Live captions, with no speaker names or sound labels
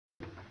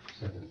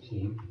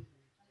17.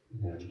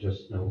 And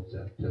just note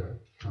that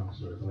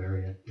Councillor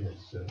Valeria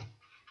is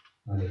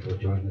unable to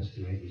join us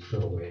tonight. He's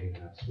still away,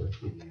 and that's with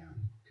the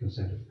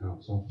consent of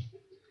council.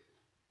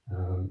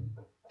 And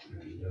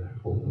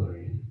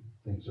hopefully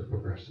things are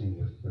progressing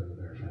with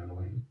their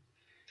family.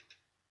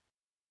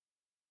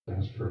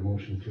 Ask for a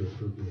motion to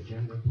approve the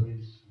agenda,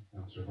 please.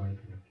 Councillor White,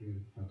 thank you.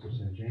 Councillor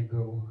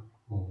Sanjanko,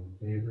 all in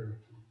favor?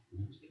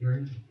 That's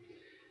carried.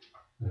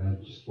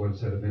 Just one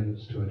set of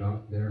minutes to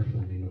adopt there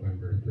from the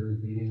November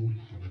 3rd meeting.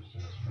 So just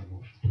ask for a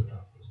motion to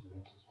adopt those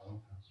minutes as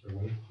well.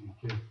 Councillor White, thank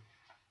you.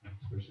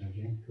 Councillor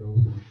Sanjanko,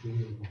 thank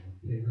you. All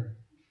in favor?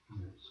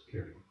 That's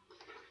carried.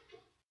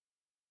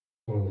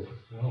 Well,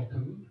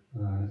 welcome,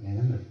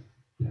 Anne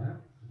and Pat.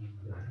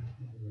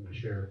 We're going to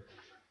share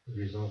the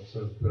results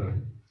of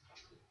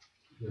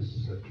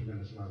this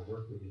tremendous amount of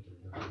work that we've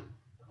been doing.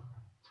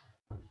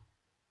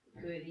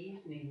 Good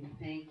evening.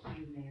 Thank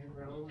you, Mayor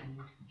Rowe and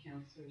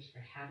councillors,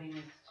 for having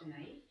us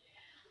tonight.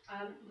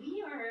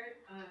 We are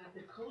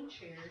the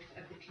co-chairs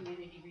of the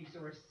Community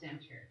Resource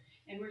Centre,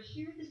 and we're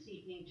here this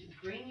evening to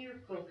bring your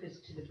focus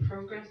to the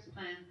Progress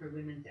Plan for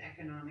Women's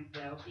Economic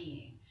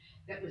Well-Being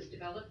that was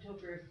developed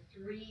over a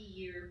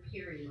 3-year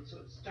period. So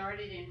it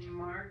started in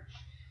March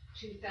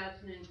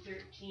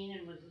 2013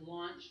 and was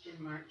launched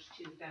in March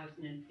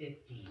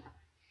 2015. Is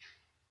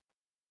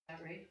that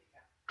right?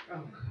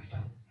 Oh, good.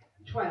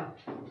 12.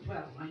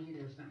 I knew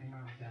there was something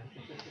wrong with that.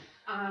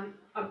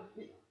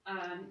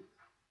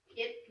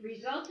 It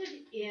resulted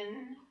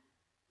in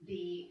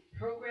the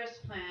progress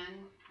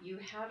plan. You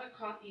have a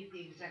copy of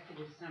the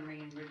executive summary,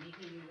 and we're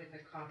leaving you with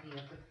a copy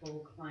of the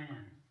full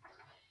plan.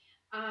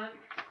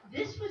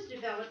 This was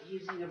developed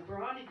using a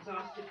broad,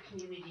 exhaustive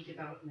community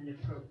development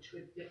approach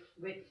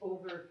with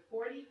over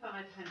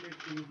 4,500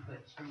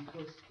 inputs from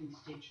host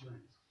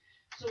constituents.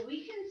 So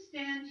we can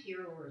stand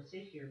here or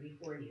sit here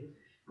before you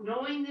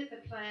knowing that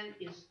the plan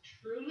is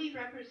truly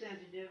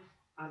representative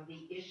of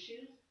the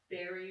issues,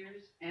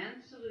 barriers,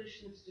 and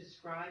solutions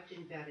described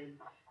and vetted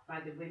by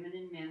the women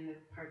and men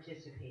that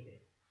participated,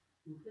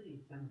 including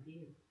some of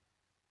you.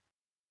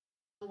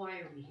 So why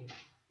are we here?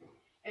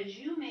 As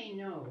you may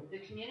know, the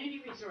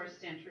Community Resource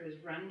Centre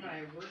is run by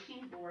a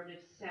working board of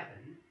 7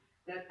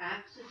 that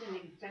acts as an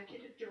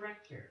executive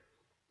director.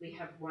 We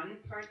have 1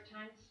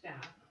 part-time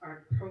staff,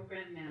 our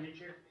program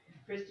manager,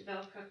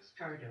 Christabel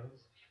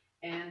Cox-Cardos,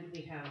 and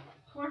we have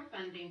core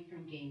funding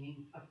from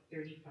gaming of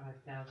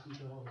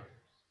 $35,000.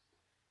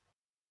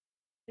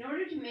 In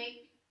order to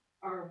make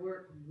our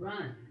work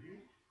run,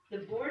 the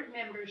board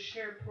members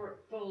share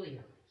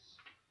portfolios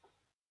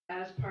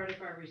as part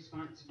of our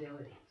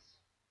responsibilities.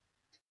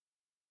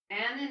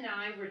 Anne and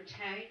I were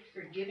tagged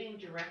for giving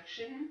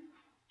direction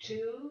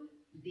to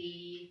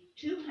the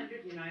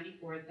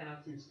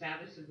 $294,000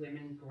 Status of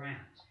Women grant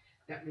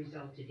that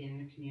resulted in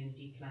the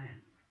community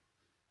plan.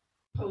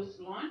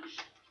 Post-launch,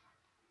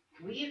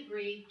 we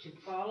agreed to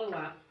follow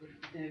up.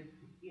 The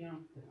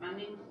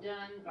funding's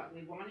done, but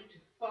we wanted to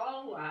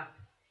follow up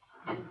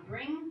and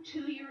bring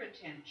to your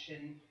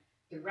attention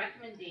the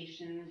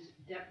recommendations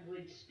that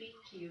would speak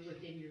to you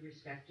within your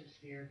respective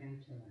sphere of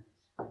influence.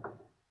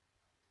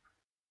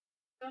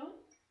 So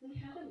we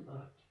had a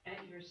look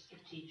at your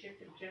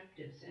strategic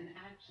objectives and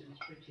actions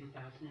for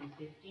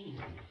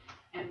 2015,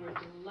 and we're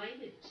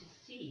delighted to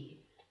see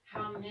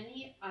how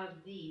many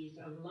of these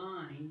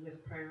align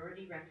with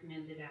priority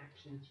recommended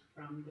actions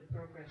from the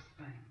progress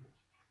plan.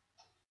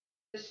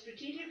 The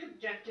strategic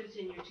objectives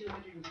in your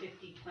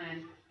 250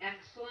 plan,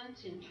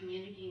 excellence in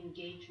community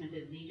engagement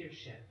and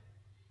leadership,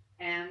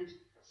 and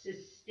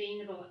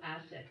sustainable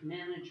asset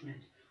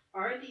management,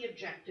 are the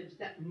objectives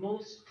that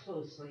most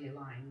closely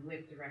align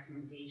with the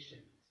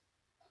recommendations.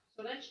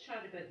 So let's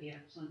chat about the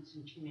excellence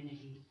in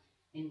community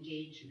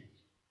engagement.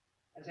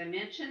 As I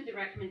mentioned, the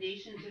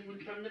recommendations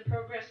from the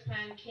progress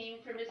plan came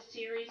from a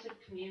series of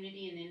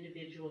community and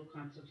individual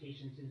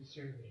consultations and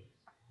surveys.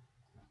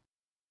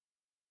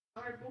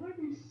 Our board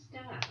and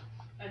staff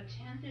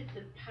attended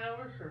the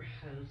Power Her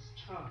House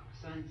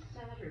talks on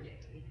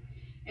Saturday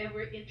and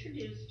were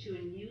introduced to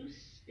a new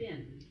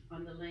spin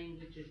on the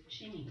language of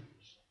change.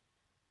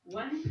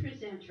 One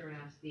presenter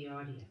asked the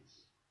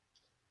audience,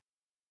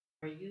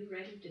 "Are you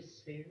ready to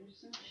spare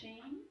some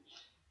change?"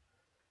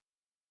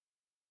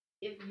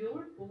 If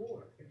your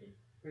board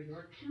or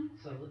your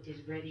council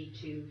is ready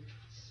to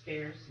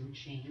spare some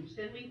change,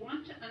 then we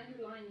want to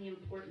underline the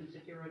importance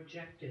of your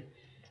objective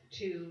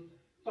to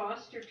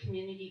foster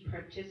community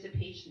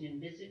participation in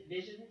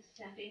vision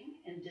setting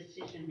and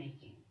decision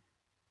making.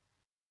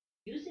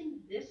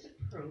 Using this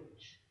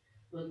approach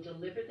will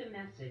deliver the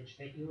message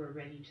that you are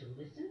ready to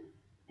listen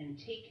and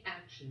take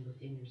action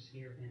within your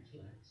sphere of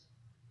influence.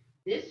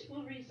 This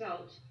will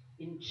result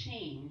in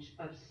change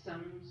of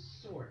some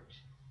sort.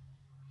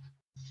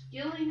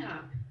 Skilling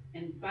up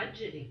and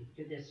budgeting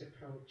for this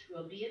approach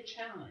will be a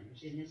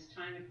challenge in this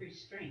time of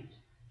restraint,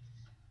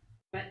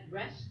 but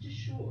rest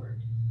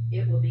assured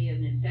it will be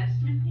an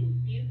investment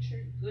in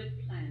future good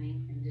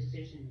planning and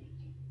decision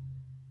making.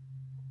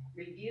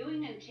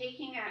 Reviewing and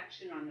taking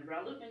action on the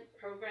relevant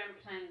program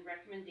plan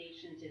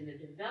recommendations in the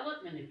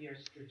development of your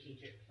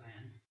strategic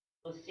plan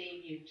will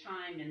save you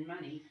time and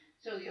money,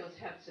 so you'll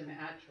have some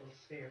actual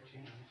spare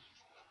change.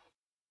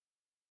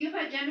 You've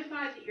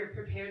identified that you're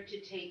prepared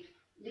to take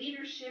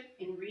leadership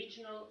in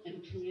regional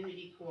and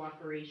community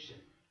cooperation.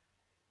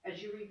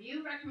 As you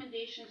review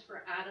recommendations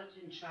for adult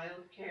and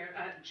child care,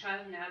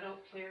 child and adult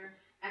care,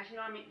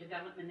 economic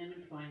development and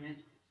employment,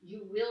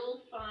 you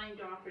will find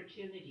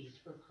opportunities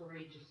for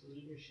courageous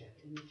leadership,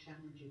 and we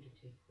challenge you to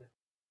take them.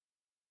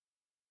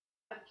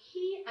 A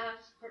key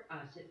ask for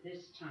us at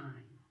this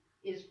time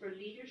is for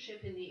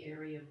leadership in the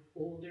area of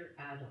older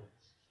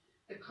adults.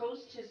 The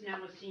Coast has now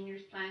a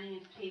seniors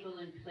planning table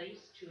in place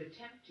to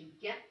attempt to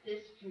get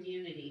this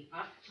community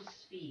up to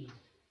speed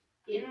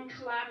in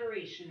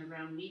collaboration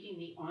around meeting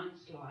the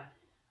onslaught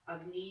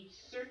of needs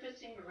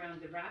surfacing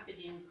around the rapid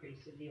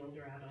increase of the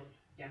older adult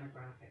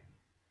demographic.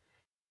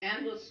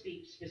 And we'll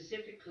speak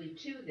specifically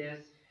to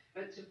this,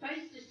 but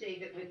suffice to say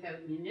that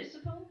without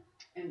municipal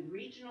and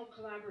regional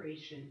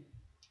collaboration,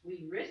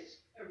 we risk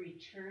a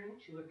return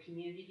to a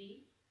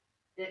community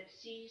that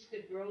sees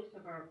the growth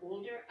of our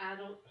older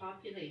adult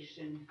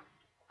population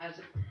as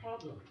a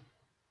problem,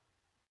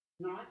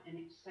 not an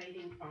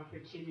exciting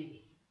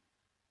opportunity.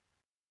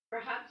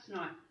 Perhaps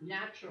not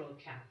natural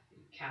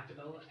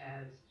capital,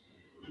 as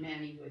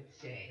Manny would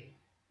say,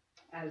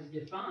 as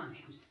defined,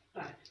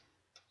 but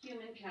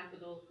human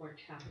capital or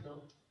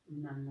capital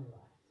nonetheless.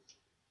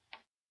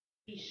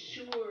 Be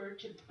sure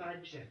to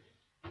budget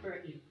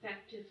for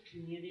effective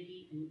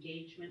community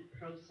engagement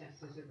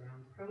processes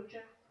around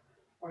projects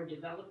or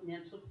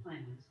developmental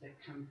plans that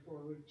come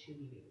forward to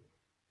you.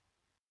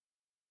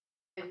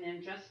 And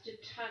then just to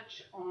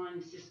touch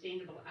on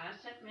sustainable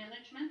asset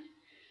management,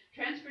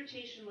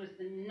 transportation was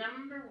the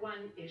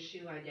 #1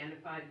 issue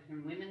identified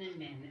from women and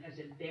men as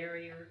a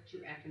barrier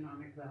to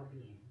economic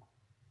well-being.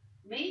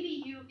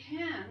 Maybe you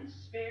can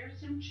spare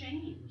some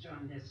change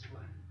on this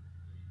one.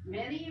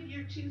 Many of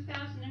your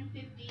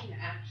 2015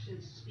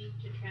 actions speak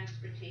to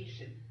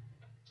transportation.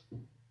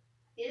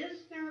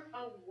 Is there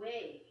a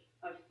way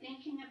of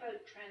thinking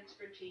about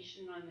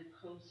transportation on the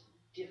coast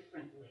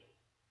differently?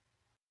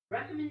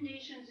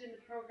 Recommendations in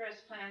the progress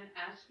plan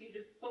ask you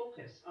to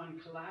focus on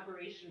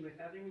collaboration with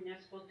other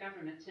municipal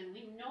governments, and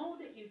we know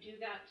that you do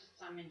that to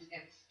some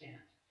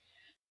extent.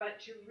 But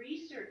to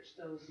research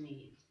those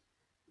needs,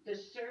 the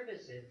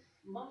services,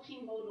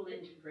 multimodal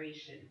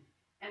integration,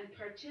 and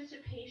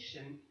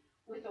participation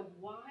with a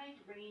wide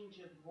range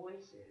of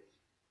voices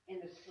in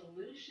a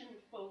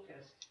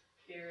solution-focused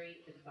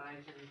ferry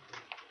advisory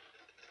group.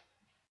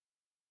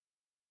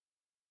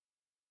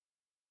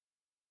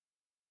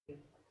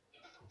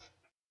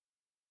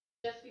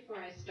 Just before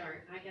I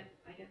start, I get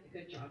the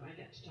good job. I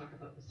get to talk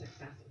about the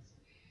successes.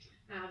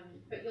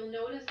 But you'll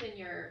notice in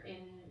your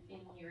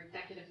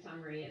executive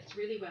summary, it's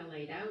really well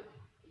laid out.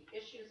 The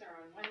issues are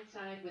on one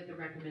side with the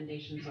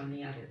recommendations on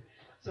the other.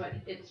 So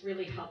it's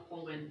really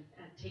helpful when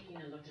taking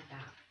a look at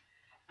that.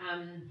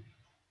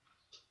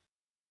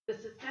 The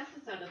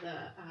successes out of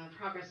the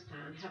progress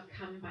plan have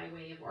come by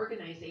way of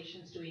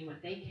organizations doing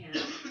what they can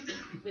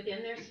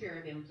within their sphere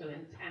of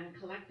influence and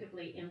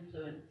collectively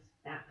influence.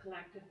 That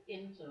collective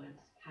influence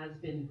has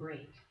been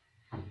great.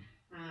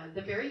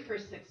 The very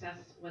first success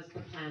was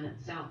the plan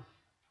itself.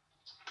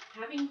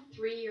 Having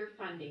 3-year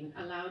funding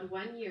allowed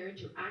 1 year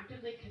to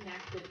actively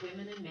connect with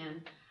women and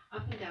men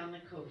up and down the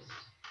coast,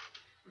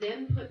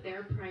 then put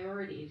their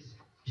priorities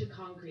to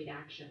concrete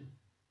action.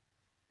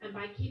 And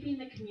by keeping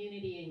the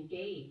community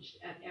engaged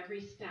at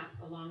every step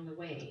along the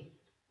way,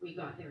 we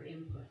got their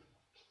input.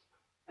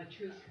 A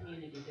true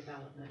community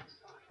development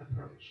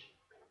approach.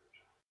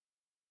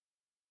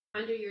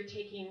 Under your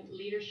taking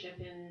leadership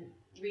in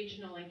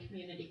regional and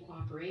community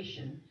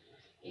cooperation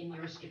in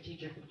your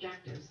strategic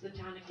objectives, the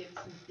town of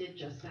Gibsons did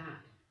just that.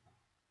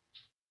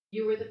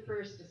 You were the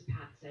first, as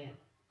Pat said,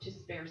 to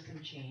spare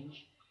some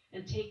change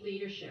and take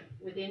leadership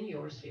within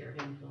your sphere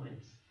of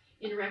influence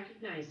in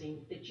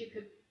recognizing that you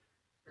could,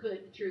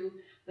 through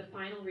the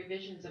final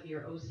revisions of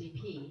your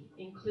OCP,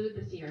 include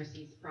the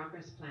CRC's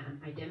progress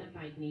plan,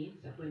 identified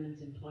needs of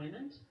women's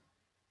employment,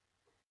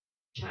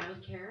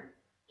 childcare,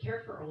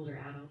 care for older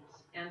adults,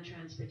 and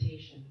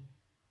transportation.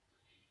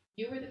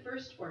 You were the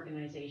first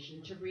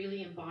organization to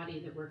really embody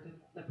the work of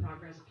the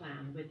progress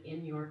plan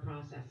within your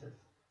processes.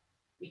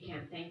 We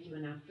can't thank you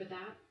enough for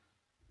that,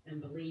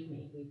 and believe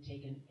me, we've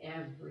taken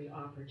every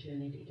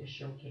opportunity to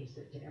showcase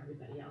it to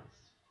everybody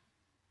else.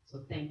 So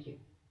thank you.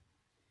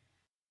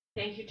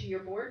 Thank you to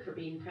your board for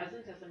being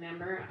present as a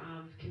member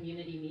of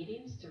community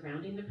meetings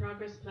surrounding the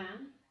progress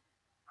plan.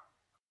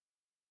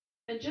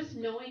 And just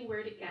knowing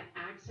where to get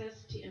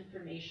access to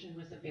information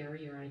was a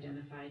barrier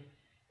identified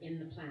in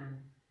the plan.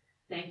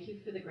 Thank you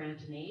for the grant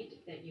and aid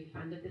that you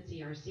funded the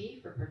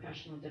CRC for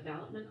professional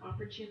development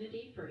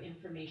opportunity for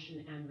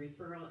information and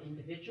referral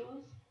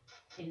individuals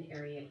in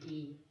Area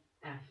E,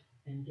 F,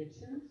 and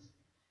Gibsons.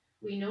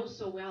 We know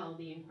so well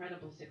the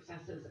incredible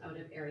successes out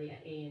of Area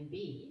A and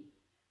B,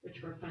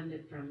 which were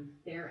funded from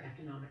their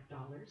economic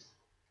dollars.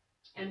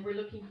 And we're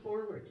looking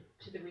forward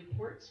to the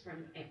reports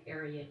from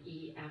Area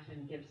E, F,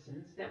 and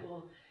Gibsons that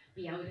will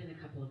be out in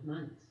a couple of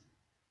months.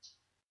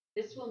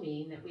 This will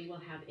mean that we will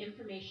have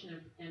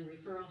information and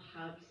referral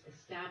hubs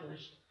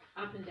established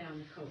up and down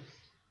the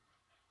coast.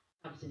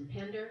 Hubs in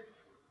Pender,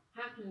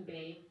 Half Moon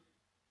Bay,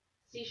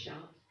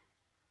 Sechelt,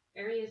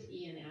 areas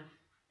E and F,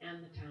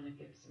 and the town of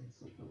Gibsons.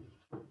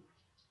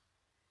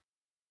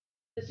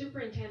 The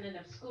superintendent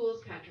of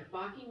schools, Patrick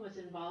Bocking, was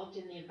involved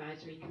in the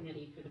advisory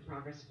committee for the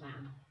progress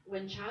plan.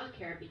 When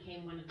childcare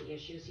became one of the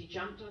issues, he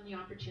jumped on the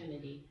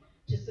opportunity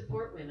to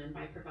support women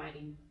by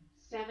providing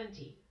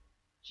 70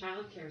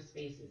 childcare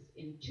spaces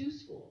in 2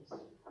 schools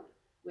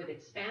with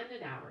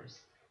expanded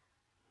hours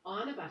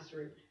on a bus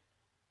route,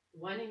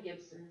 one in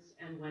Gibsons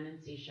and one in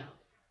Sechelt.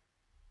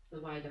 The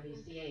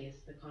YWCA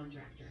is the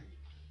contractor.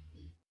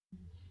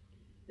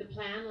 The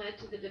plan led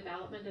to the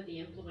development of the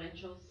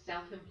influential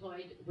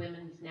Self-Employed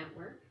Women's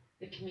Network.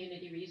 The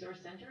Community Resource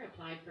Center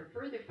applied for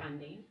further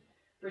funding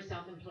for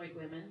self-employed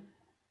women,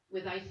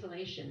 with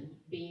isolation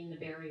being the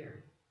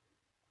barrier.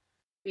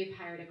 We've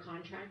hired a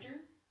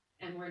contractor,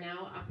 and we're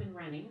now up and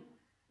running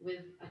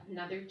with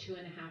another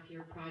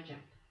 2.5-year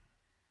project.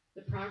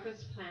 The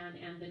progress plan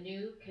and the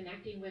new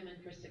Connecting Women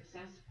for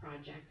Success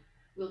project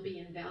will be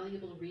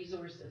invaluable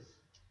resources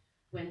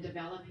when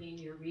developing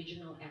your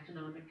regional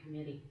economic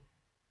committee.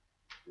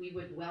 We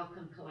would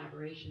welcome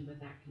collaboration with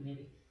that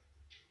committee.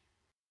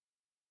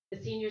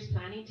 The Seniors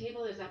Planning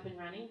Table is up and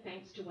running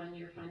thanks to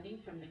 1-year funding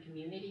from the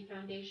Community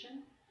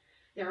Foundation.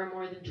 There are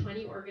more than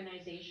 20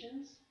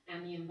 organizations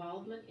and the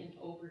involvement in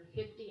over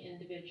 50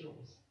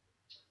 individuals,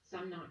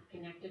 some not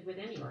connected with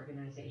any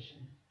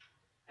organization.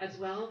 As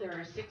well, there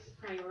are 6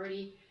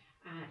 priority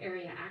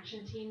area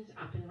action teams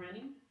up and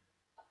running.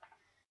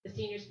 The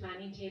Seniors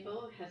Planning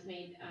Table has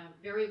made a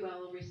very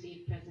well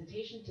received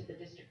presentation to the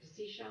District of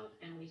Sechelt,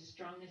 and we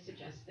strongly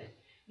suggest that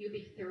you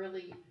be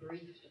thoroughly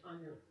briefed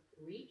on the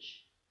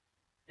reach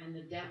and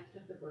the depth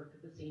of the work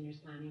of the Seniors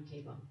Planning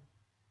Table.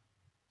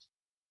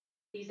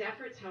 These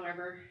efforts,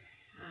 however,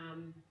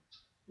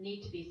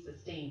 need to be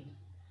sustained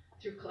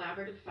through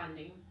collaborative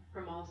funding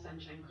from all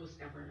Sunshine Coast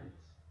governments.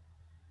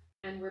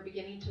 And we're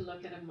beginning to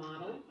look at a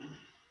model,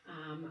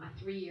 a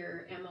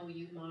 3-year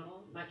MOU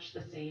model, much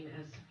the same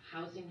as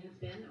housing has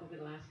been over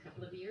the last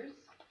couple of years.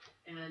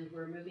 And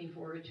we're moving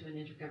forward to an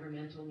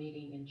intergovernmental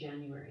meeting in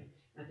January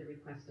at the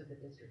request of the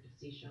District of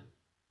Sechelt.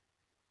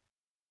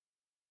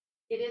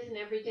 It isn't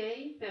every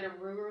day that a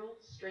rural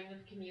string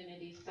of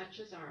communities such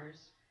as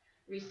ours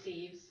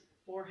receives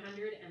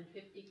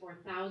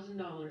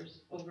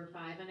 $454,000 over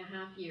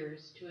 5.5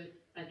 years to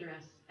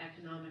address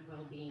economic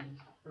well-being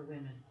for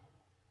women.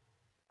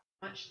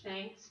 Much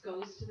thanks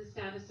goes to the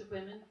Status of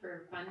Women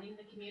for funding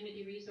the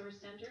Community Resource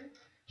Center,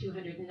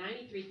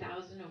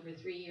 $293,000 over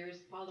 3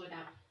 years, followed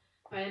up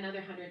by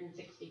another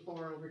 $164,000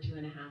 over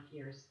 2.5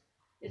 years,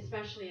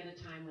 especially at a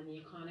time when the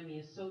economy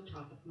is so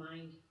top of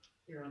mind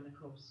here on the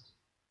coast.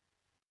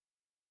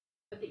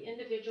 But the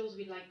individuals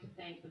we'd like to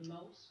thank the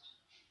most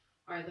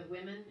are the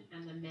women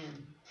and the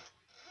men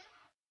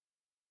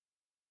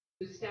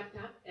who stepped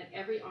up at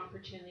every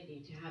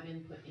opportunity to have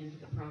input into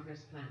the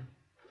progress plan.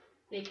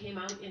 They came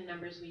out in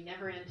numbers we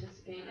never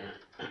anticipated.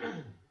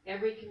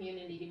 Every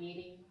community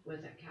meeting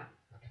was at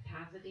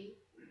capacity,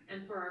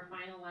 and for our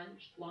final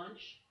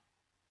launch,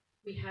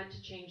 we had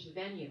to change the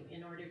venue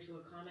in order to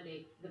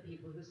accommodate the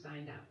people who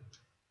signed up.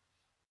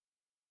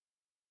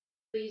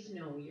 Please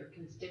know your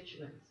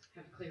constituents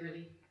have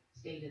clearly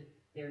stated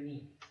their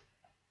needs.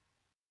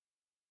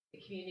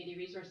 The Community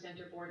Resource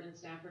Center board and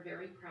staff are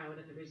very proud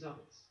of the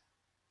results.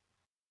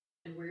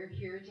 And we're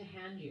here to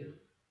hand you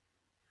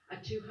a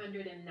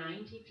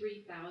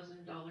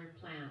 $293,000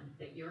 plan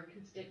that your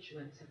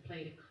constituents have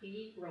played a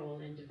key role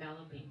in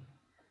developing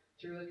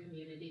through a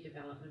community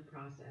development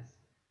process.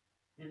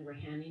 And we're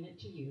handing it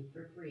to you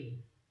for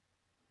free.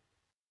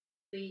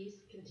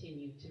 Please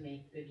continue to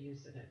make good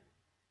use of it.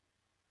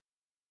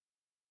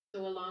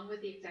 So along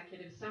with the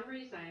executive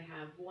summaries, I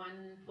have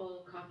 1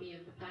 full copy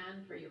of the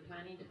plan for your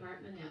planning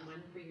department and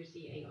 1 for your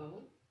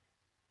CAO.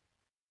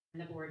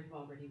 And the board have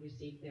already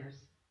received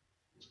theirs.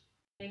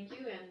 Thank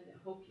you, and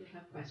hope you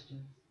have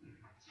questions.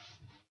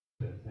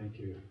 Thank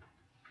you.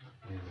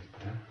 And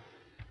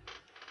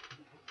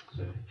it's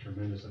a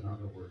tremendous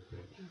amount of work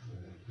that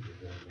you've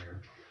done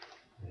there.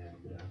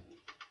 And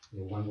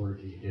the one word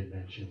that you did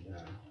mention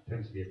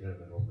tends to be a bit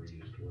of an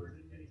overused word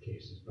in many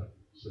cases, but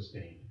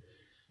sustained.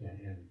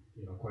 And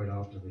you know, quite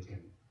often we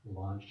can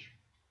launch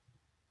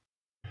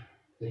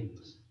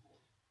things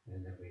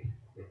and then they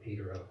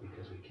peter out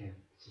because we can't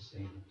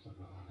sustain them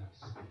somehow. And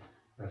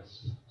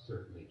that's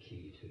certainly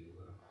key to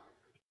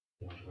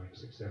the ongoing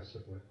success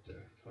of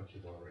what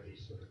you've already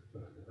sort of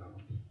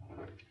developed.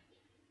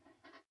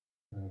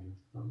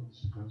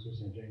 Councillor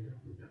Sanjango?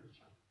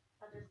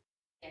 I'll just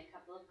say a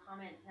couple of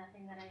comments,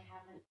 nothing that I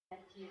haven't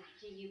said to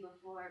you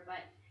before,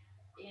 but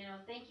you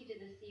know, thank you to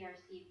the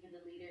CRC for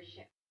the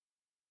leadership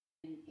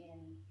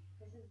in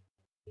this is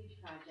a huge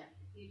project,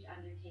 a huge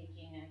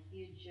undertaking, a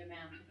huge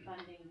amount of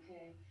funding to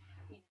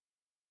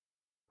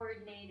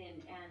coordinate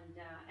and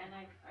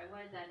I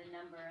was at a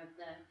number of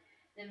the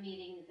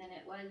meetings, and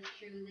it was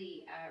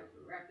truly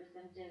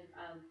representative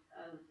of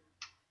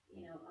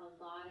you know, a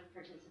lot of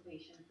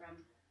participation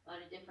from a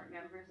lot of different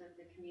members of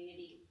the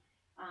community.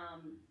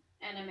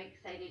 And I'm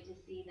excited to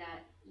see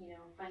that,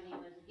 funding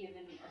was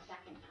given a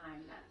second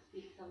time. That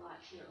speaks a lot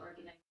to your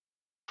organization.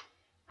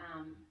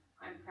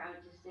 I'm proud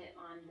to sit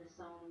on the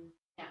SOAN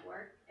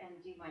network and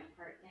do my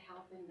part to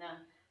help in the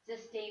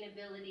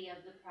sustainability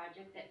of the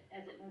project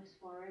as it moves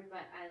forward.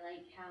 But I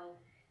like how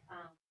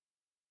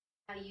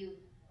you've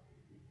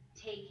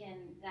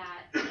taken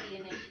the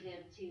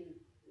initiative to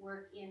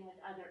work in with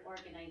other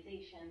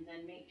organizations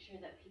and make sure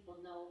that people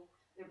know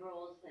the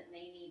roles that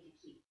they need to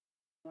keep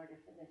in order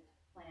for this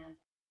plan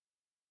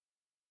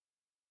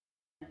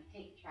to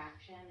take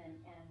traction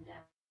and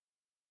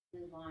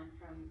move on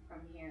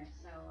from here.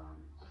 So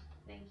just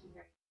thank you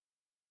very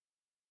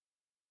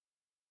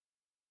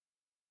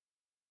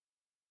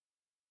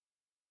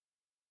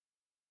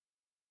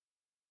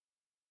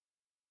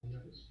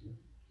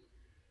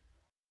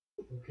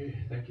Okay,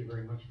 thank you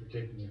very much for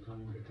taking the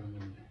time to come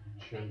and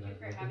share Thank you that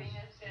for with having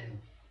us. us, and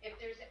if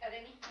there's at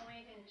any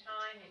point in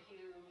time, if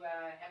you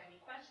have any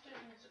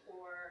questions,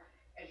 or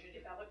as you're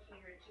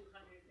developing your 2000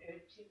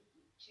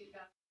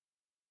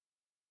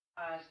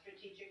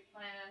 strategic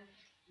plan,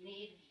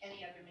 need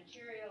any other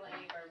material,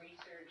 any of our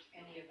research,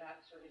 any of that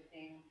sort of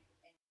thing,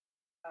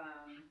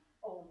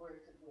 old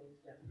words of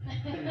wisdom,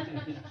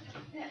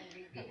 then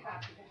we'd be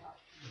happy to help.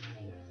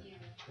 Thank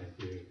you. Thank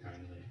you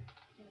kindly.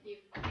 Thank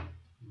you. Thank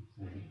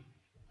you.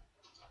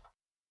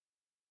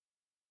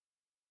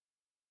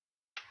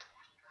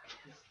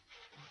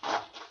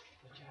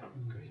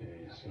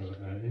 Okay, so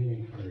any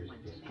inquiries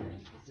at this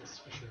point?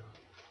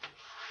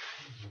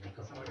 A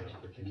couple of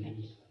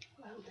opportunities.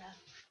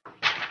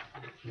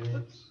 Okay,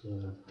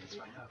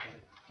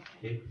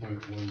 it's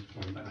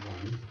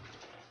 8.1.1.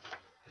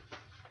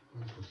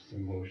 Just a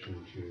motion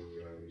to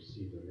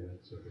receive the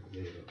minutes of the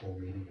committee of the whole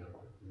meeting of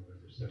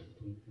November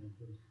 17th.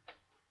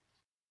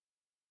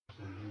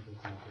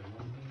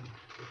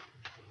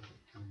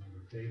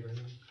 In favor?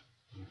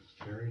 That's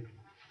carried.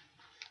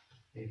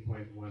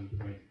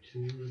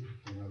 8.1.2,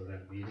 out of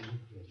that meeting,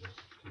 was just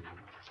to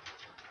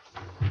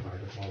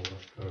provide a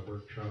follow-up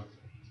workshop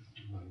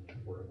on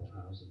affordable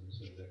housing,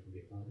 so that can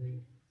be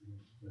funded.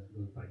 That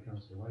moved by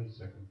Councillor White,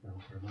 second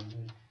Councillor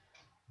Monday.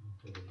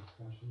 Further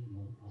discussion?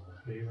 No, all in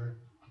favor?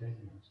 Okay,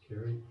 and that's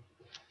carried.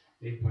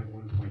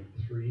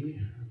 8.1.3,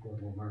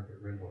 affordable market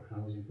rental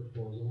housing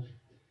proposal.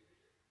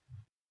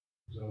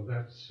 So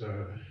that's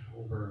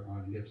over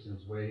on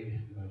Gibsons Way,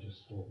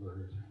 just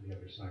over the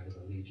other side of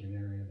the Legion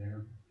area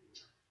there.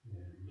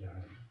 And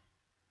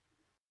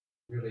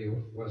really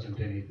wasn't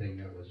anything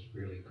that was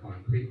really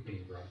concrete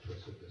being brought to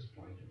us at this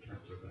point in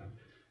terms of that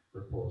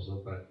proposal,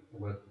 but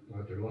what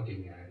they're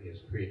looking at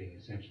is creating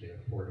essentially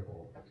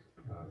affordable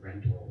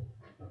rental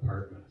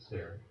apartments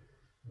there,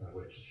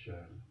 which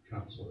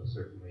council has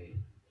certainly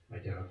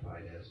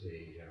identified as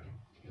a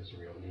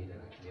real need in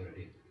the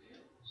community.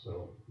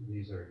 So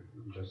these are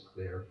just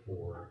there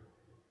for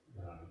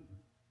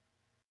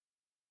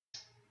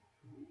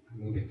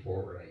moving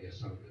forward, I guess,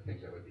 some of the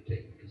things that would be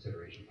taken into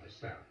consideration by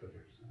staff, but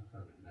there's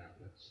other than that,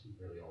 that's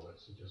really all.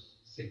 That's just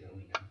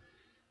signaling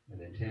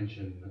an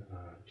intention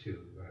to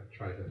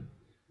try to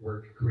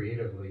work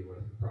creatively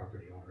with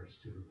property owners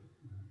to,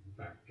 in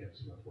fact, get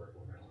some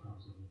affordable rental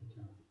housing in the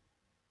town.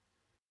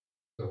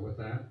 So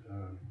with that,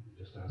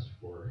 just ask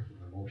for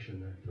a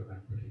motion for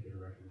that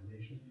particular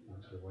recommendation.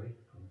 Councillor White,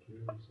 thank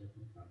you.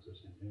 Second, Councillor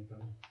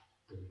Sandenko.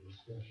 Further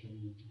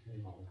discussion? Okay,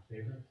 all in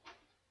favor?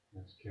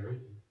 That's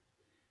carried.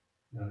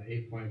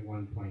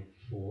 8.1.4,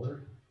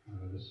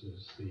 this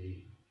is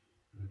the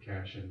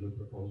cash in lieu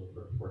proposal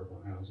for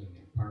affordable housing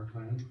in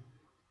Parkland,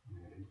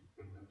 and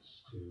that's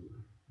to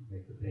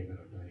make the payment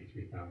of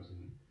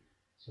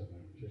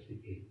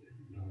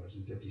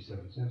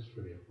 $93,758.57 for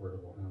the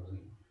affordable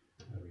housing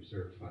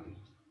reserve fund,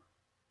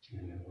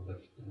 and then we'll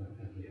lift,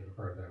 and the other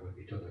part of that would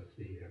be to lift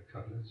the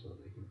covenant so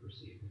they can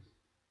proceed with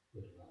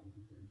the development.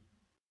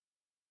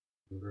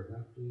 Mover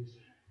that, please.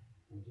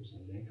 Councillor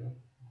Sandenko,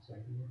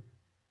 second.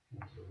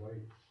 Councillor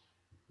White,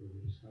 further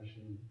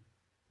discussion,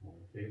 all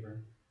in favor?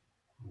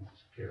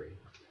 That's carried.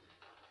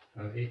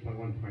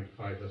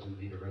 8.1.5 doesn't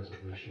need a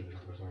resolution, it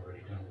was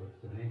already dealt with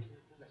today.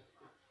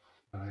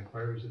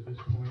 Inquiries at this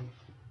point.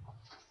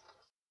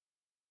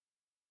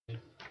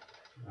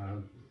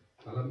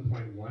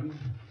 11.1,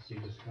 Sea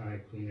to Sky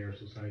Clean Air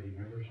Society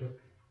membership.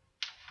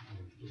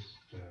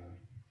 Just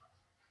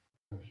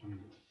motion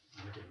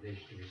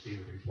recommendation to receive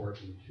a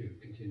report and to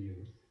continue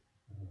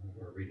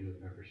or renew the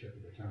membership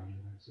of the town in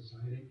that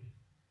society.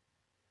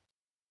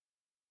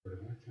 For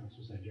that,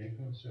 Councillor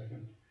Sandenko,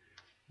 second.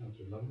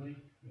 Councillor Lumley,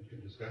 after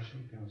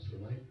discussion, Councillor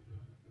White.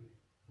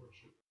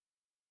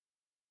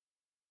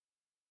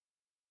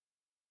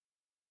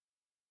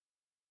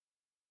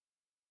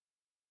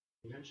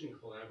 You mentioned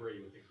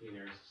collaborating with the Clean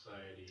Air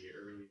Society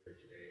earlier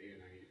today,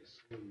 and I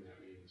assume that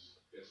means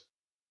this,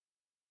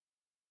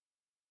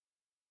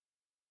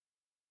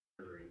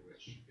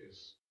 which is,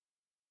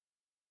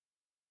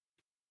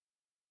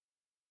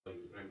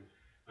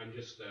 I'm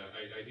just,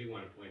 I do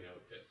want to point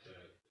out that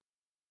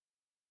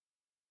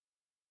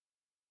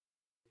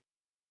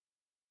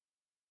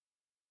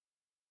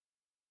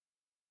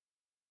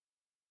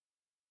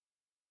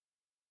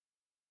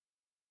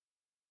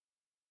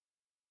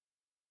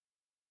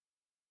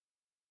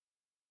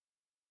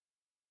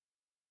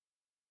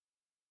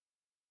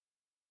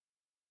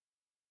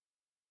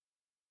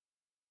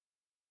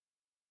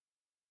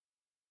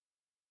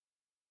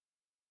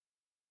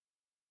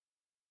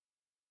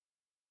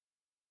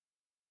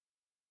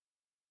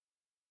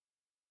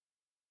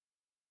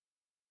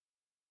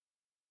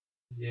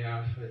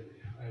Yeah,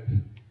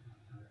 I'm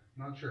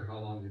not sure how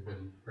long you've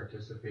been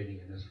participating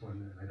in this one,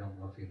 and I don't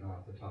know if you know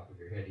off the top of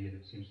your head, Ian,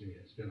 it seems to me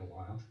it's been a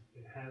while.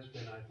 It has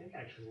been, I think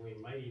actually we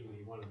might even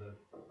be one of the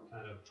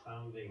kind of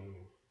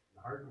founding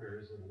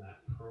partners in that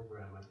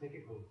program. I think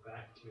it goes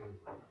back to,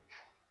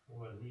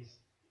 at least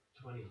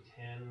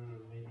 2010,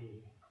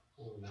 maybe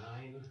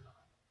 '09.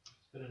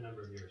 It's been a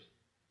number of years.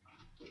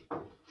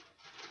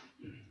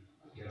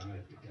 Yeah,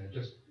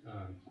 just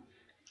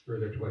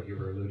further to what you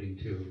were alluding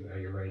to,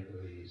 you're right,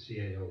 the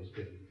CAO has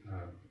been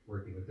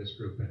working with this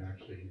group and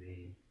actually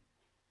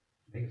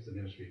I think it's the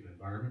Ministry of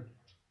Environment,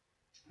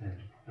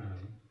 and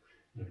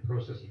in the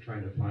process of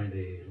trying to find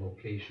a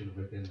location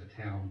within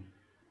the town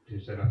to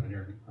set up an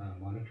air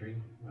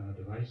monitoring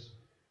device.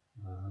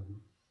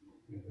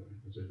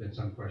 There's been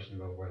some question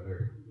about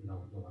whether,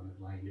 the one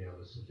at Langdale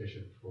is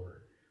sufficient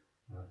for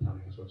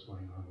telling us what's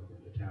going on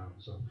within the town.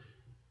 So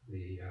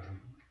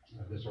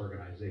this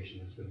organization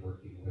has been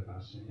working with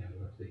us and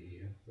with the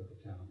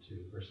town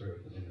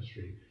with the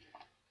ministry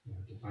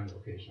to find a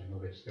location. I know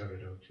they've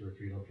scouted out 2 or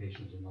 3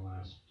 locations in the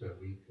last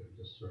week, and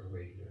just sort of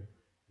waiting to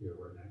hear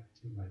where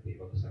we might be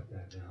able to set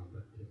that down.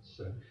 But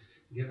it's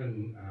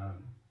given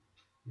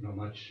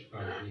much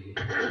of the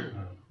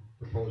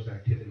proposed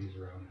activities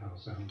around how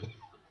sound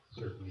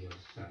certainly is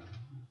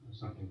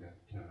something that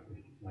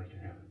we'd like to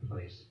have in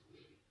place.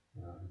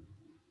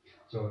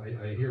 So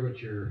I hear what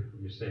you're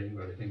saying,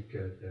 but I think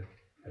that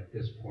at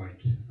this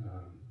point,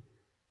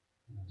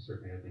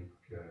 certainly I think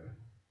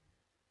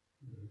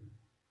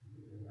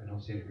I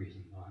don't see any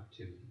reason not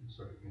to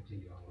sort of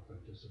continue on with them,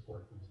 to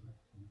support them.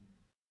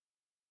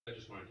 I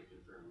just wanted to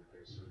confirm that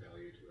there's some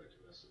value to it to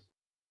us.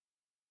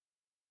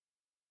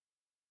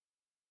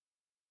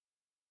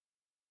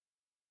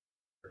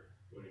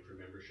 Voting for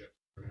membership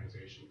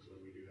organizations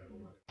when we do have a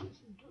lot of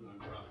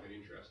nonprofit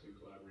interest in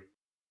collaborating.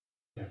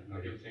 Yeah, no,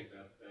 I do think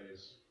that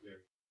is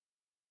very.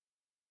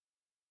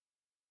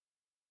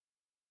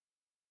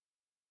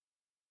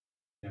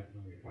 Yeah,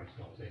 no, your point's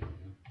well taken.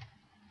 Yeah.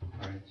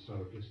 All right,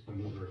 so just to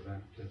move her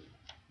back to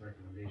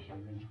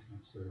recommendation then,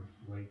 Councillor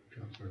White,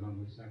 Councillor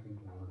Lumley second,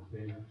 all in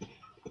favor,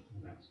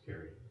 and that's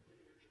carried.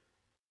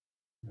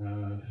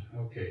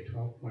 Okay,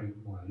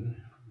 12.1,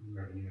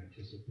 revenue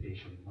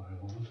anticipation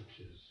bylaw, which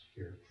is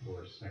here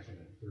for second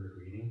and third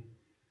reading.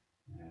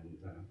 And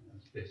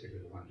that's basically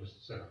the one just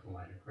to set up a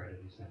line of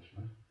credit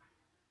essentially.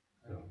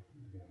 So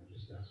again, I'll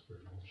just ask for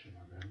a motion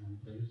on that one,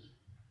 please.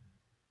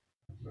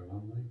 Councillor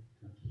Lumley,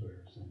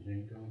 Councillor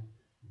Sanjanko,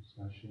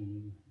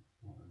 discussion,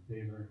 all in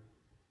favor,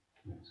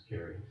 and that's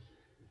carried.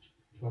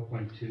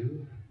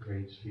 12.2,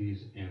 rates,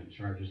 fees, and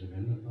charges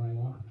amendment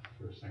bylaw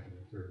for second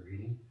and third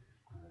reading.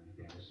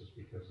 Again, this is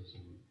because of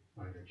some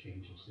minor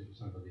changes in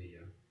some of the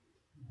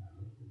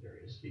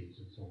various fees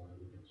and so on that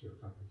we've been through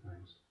a couple of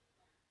times.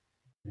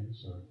 And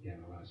so again,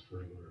 I'll ask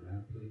for a vote on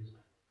that, please.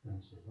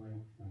 Councillor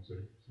White,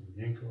 Councillor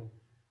Sanjanko,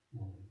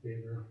 all in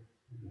favor,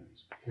 and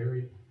that's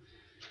carried.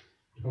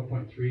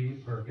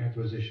 12.3, park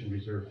acquisition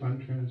reserve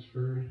fund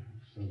transfer.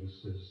 So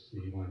this is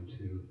the one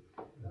to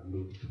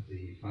move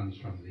the funds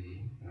from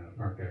the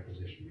park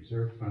acquisition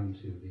reserve fund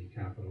to the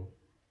capital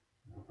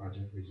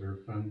project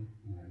reserve fund.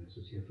 And this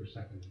is here for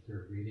second and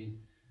third reading.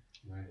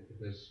 If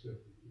this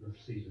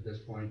proceeds at this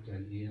point,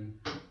 then Ian,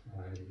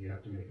 you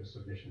have to make a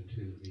submission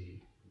to the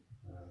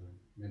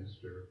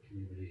Minister of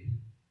Community,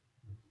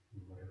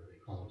 whatever they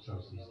call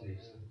themselves these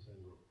days.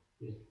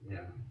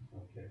 Yeah,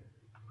 okay.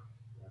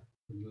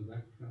 Move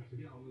that, Councillor?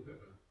 Yeah, I'll move it.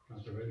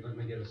 Councillor, let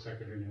me get a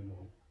seconder and then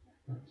we'll,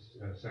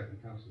 second,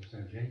 Councillor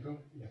Sanjanko.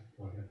 Yeah,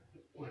 go ahead.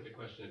 I wanted to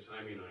question the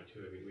timing on it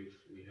too. I mean,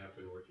 we have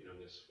been working on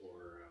this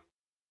for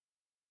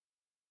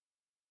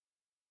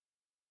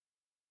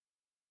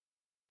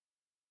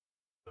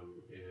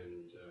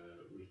and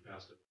we've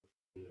passed a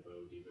motion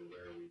about even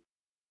where we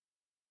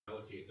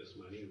allocate this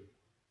money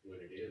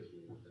when it is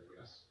moved, I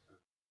guess.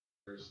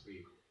 Where's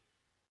the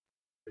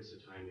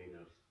timing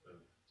of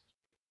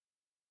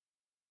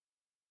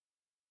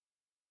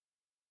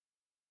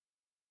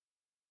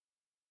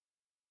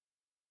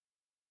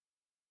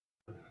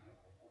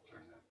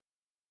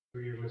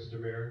Through you, Mr.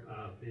 Mayor,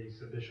 the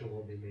submission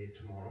will be made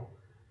tomorrow.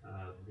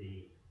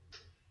 The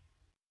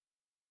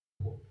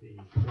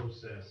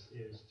process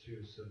is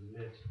to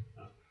submit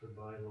the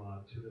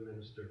bylaw to the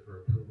minister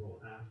for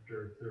approval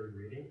after third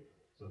reading.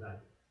 So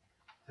that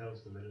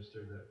tells the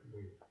minister that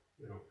we,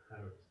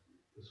 had a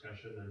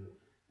discussion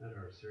and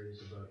are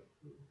serious about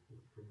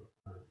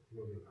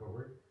moving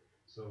forward.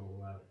 So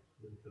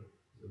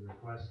the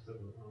request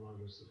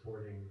along with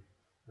supporting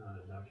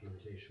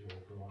documentation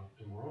will go off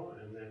tomorrow,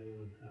 and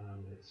then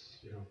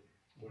it's,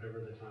 whatever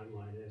the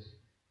timeline is.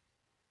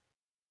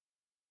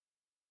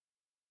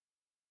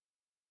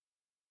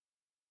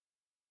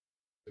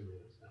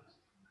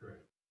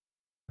 Correct.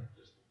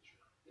 just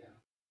Yeah.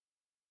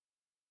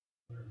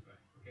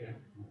 Okay.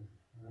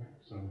 All right,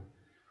 so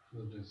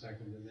moved and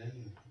seconded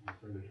then.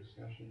 Further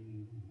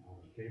discussion?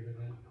 All in favor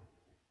then?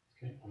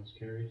 Okay, that's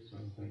carried, so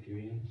thank you,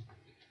 Ian.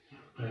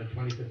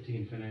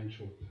 2015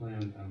 financial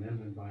plan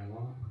amendment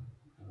bylaw.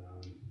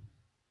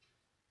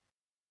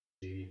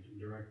 The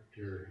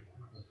Director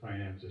of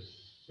Finance has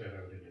set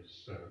out in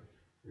his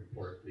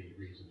report the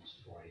reasons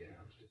why you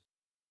have to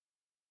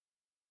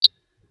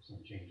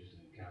some changes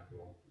in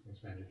capital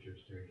expenditures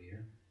during the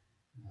year.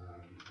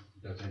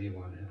 Does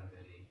anyone have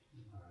any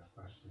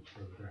questions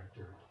for the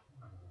director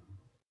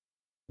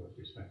with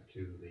respect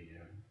to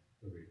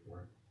the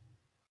report?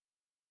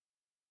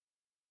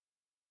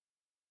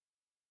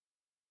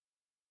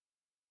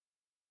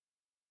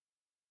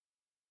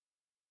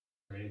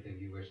 Or anything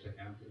you wish to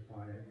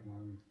amplify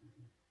on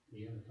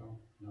Ian at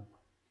all? No?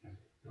 Okay.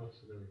 No,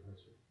 so there we go.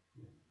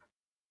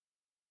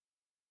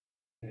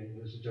 Okay,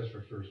 this is just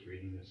for first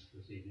reading this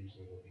evening,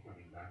 so we'll be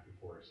coming back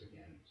before us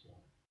again, so.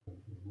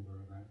 We'll move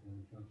over back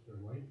then,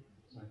 Councillor White,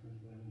 second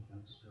then,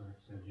 Councillor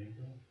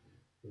Sanjanko.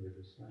 Further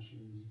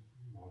discussion,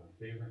 all in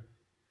favor?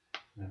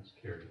 That's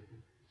carried.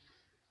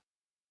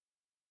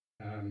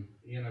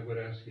 Ian, I would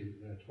ask you,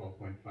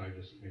 12.5,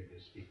 just maybe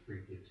to speak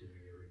briefly to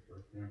your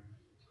report there.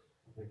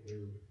 Thank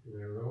you,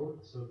 Mayor Rowe.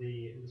 So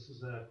this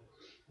is a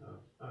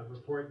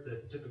report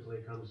that typically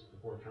comes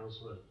before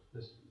council at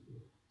this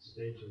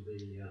stage of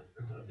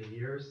the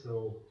year.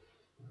 So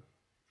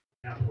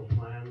capital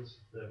plans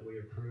that we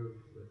approved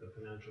with the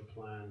financial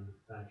plan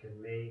back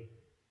in May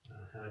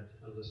had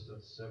a list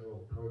of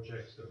several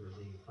projects that were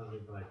being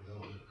funded by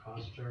development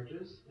cost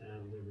charges,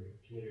 and the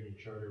community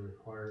charter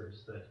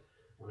requires that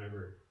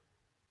whenever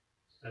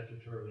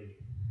statutorily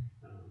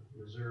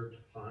reserved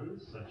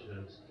funds, such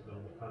as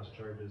development cost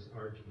charges,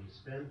 are to be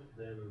spent,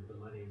 then the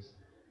monies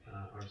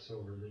are so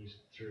released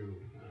through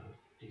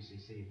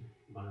DCC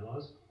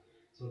bylaws.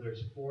 So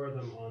there's 4 of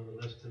them on the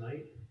list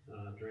tonight: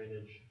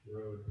 drainage,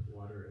 road,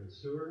 water, and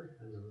sewer.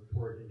 And the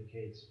report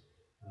indicates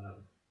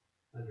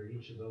under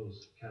each of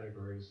those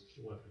categories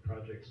what the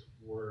projects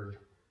were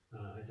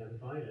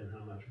identified and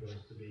how much was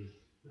to be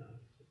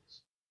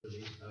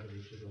released out of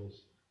each of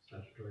those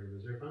statutory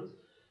reserve funds.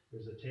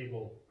 There's a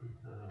table,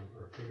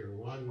 or figure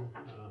 1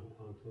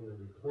 on the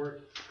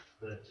report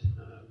that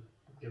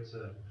gives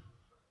a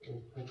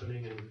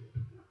opening and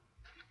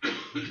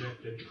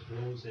projected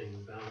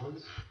closing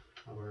balance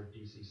of our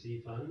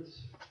DCC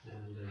funds.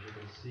 And as you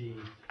can see,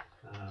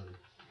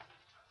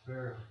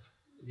 fair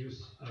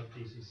use of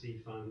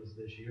DCC funds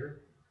this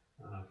year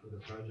for the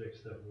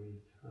projects that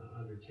we've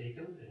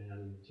undertaken,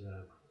 and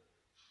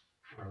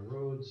our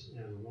roads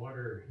and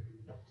water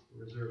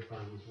reserve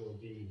funds will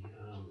be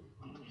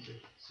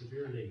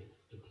severely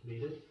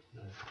depleted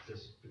at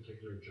this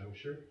particular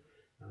juncture,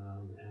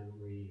 and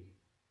we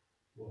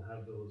will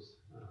have those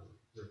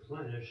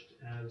replenished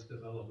as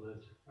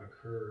development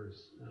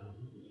occurs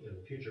in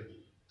the future.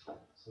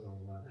 So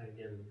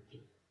again,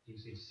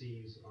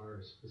 DCCs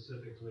are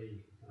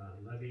specifically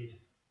levied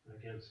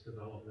against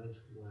development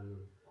when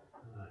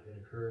it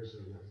occurs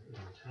in the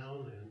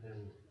town, and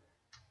then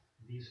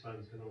these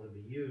funds can only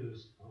be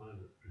used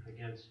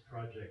against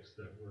projects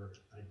that were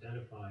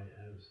identified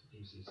as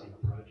DCC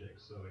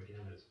projects. So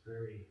again, it's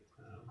very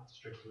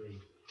strictly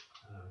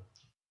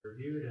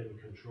reviewed and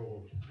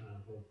controlled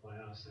both by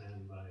us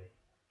and by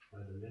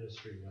the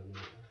ministry when they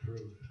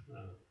approve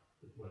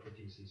what the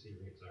DCC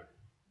rates are.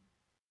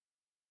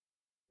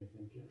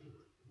 Thank you.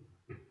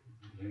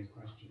 Any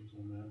questions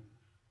on that?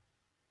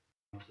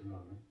 Councillor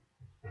Norman?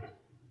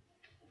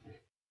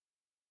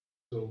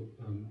 So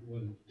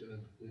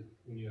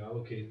when you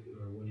allocate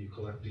or when you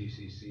collect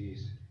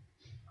DCCs,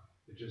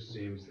 it just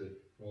seems that,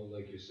 well,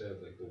 like you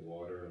said, like the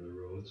water and the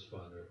roads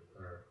fund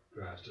are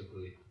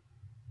drastically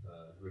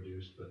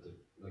reduced, but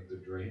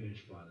the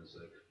drainage fund is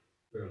like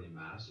fairly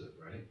massive,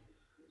 right?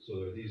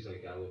 So are these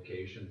like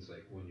allocations,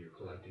 like when you're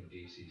collecting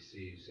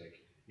DCCs, like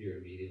you're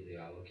immediately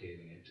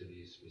allocating it to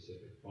these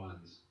specific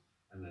funds,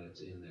 and then it's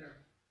in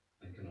there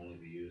and can only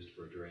be used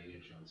for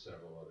drainage on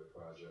several other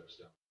projects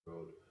down the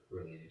road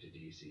related to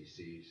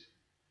DCCs.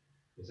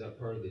 Is that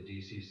part of the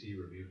DCC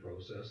review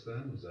process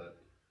then? Is that,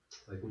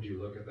 like, would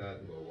you look at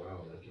that and go,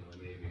 wow, like, you know,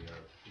 maybe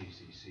our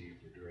DCC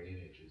for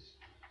drainage is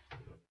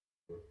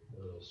a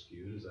little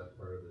skewed? Is that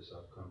part of this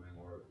upcoming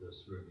or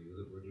this review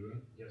that we're doing?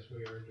 Yes,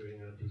 we are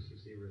doing a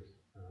DCC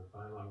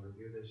bylaw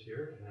review this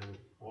year, and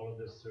all of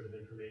this sort of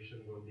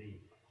information will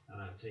be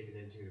taken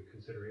into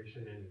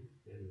consideration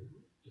in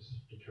just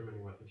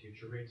determining what the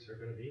future rates are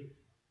going to be.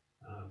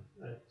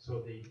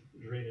 So the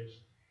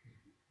drainage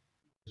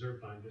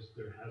reserve fund,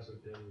 there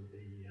hasn't been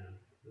the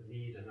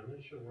need, and I'm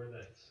not sure where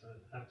that's.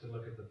 I have to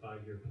look at the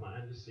 5-year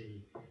plan to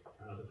see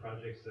the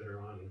projects that are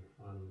on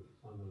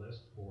the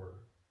list for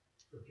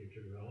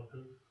future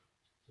development,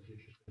 for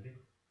future spending.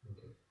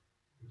 Okay.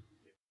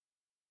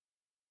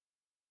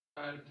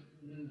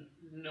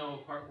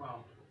 No,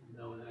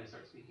 and then I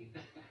start speaking.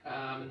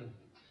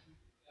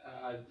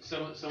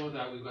 Some of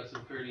that, we've got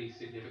some fairly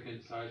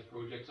significant sized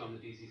projects on the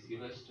DCC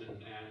list,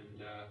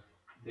 and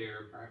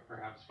they're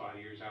perhaps 5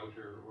 years out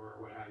or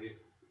what have you,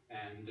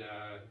 and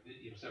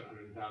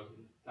 $700,000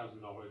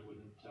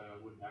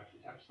 wouldn't actually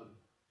touch them.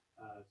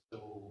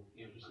 So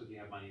just because you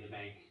have money in the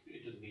bank,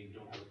 it doesn't mean you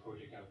don't have a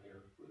project out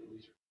there for at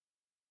least.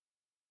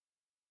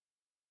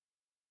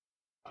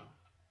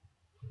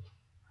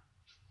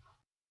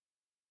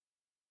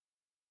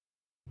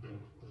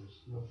 There's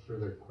no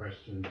further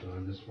questions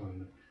on this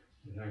one,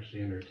 I'd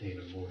actually entertain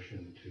a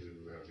motion to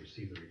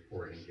receive the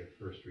report and give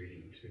first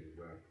reading to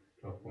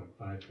 12.5,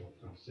 12.6,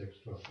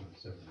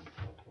 12.7, and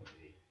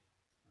 12.8.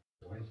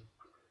 Otherwise,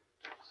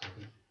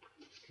 second,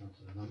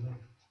 Councilor Lumley.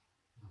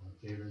 All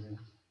in favor then?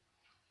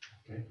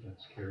 Okay,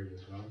 that's carried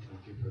as well.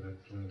 Thank you for that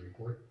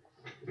report.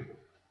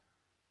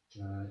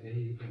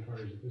 Any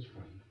inquiries at this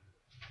point?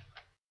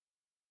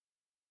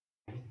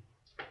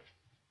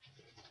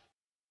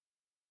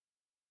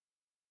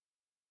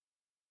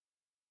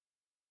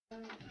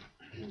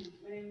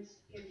 My name is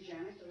Katie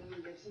Janik, I live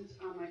in Gibsons.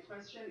 My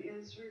question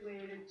is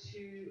related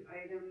to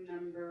item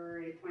number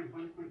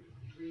 8.1.3,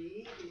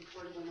 the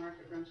affordable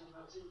market rental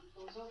housing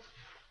proposal.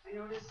 I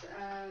noticed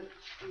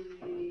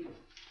in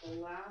the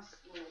last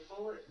little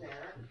bullet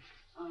there,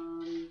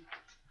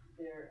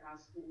 they're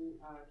asking,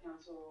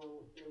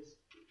 council is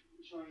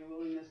showing a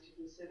willingness to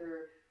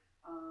consider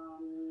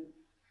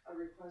a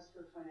request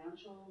for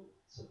financial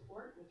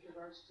support with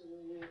regards to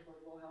the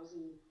affordable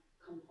housing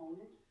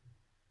component.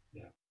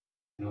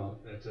 No,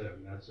 that's a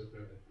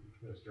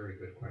very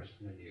good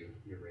question that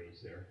you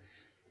raised there.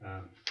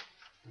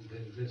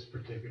 This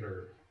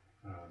particular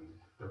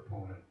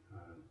proponent,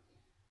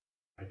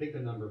 I think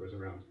the number was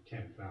around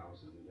 10,000.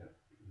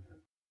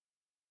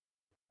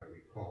 I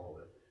recall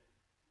that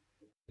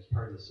as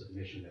part of the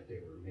submission that they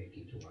were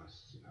making to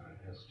us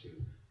as to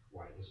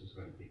why this was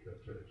going to be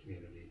good for the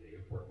community, the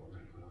affordable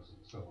rental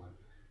housing and so on,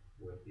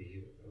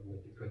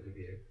 could there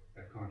be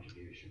a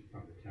contribution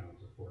from the town's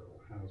affordable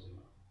housing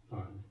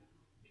fund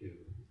to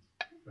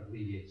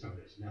alleviate some of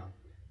this. Now,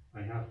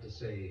 I have to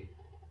say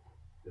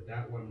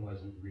that one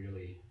wasn't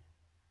really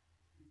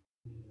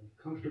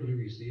comfortably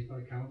received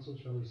by council,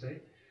 shall we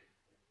say.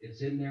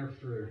 It's in there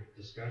for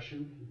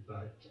discussion,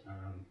 but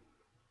I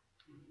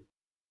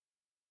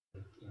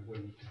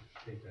wouldn't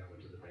take that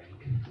one to the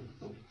bank.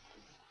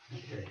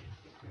 Okay,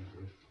 thank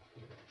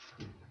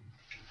you.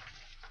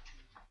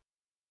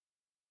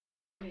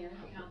 Mayor,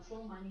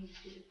 Council, my name is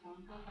Judith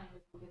Conco, I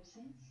live in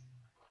Gibsons.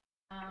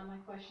 My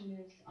question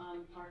is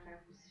on Park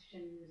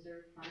Acquisition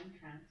Reserve Fund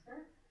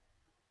transfer,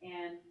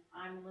 and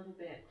I'm a little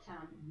bit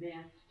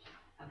miffed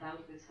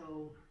about this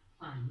whole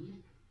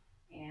fund,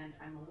 and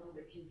I'm a little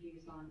bit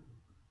confused on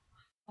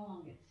how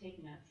long it's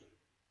taken us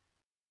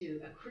to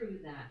accrue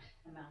that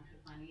amount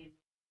of money,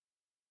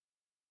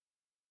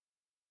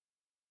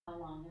 and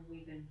how long have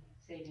we been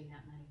saving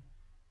that money?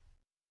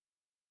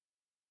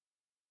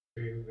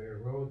 The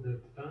road,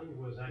 the fund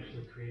was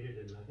actually created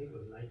in, I think it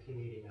was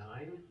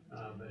 1989,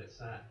 but it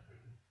sat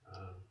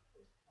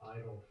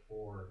idle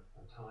for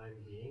a time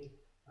being.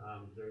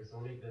 There's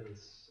only been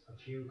a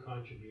few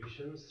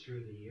contributions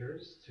through the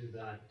years to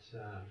that,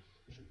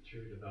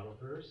 through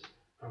developers,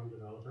 from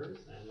developers,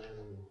 and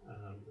then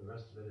the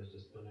rest of it has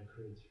just been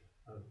accrued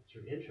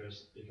through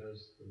interest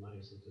because the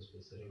money's just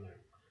been sitting there.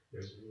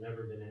 There's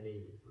never been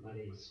any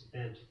money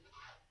spent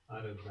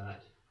out of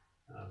that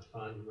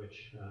fund,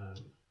 which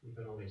you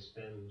can only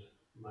spend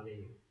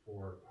money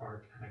for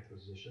park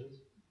acquisitions,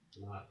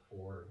 not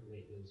for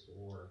maintenance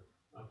or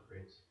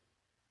upgrades.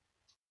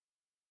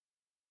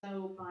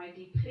 So by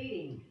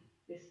depleting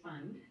this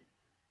fund,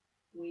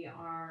 we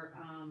are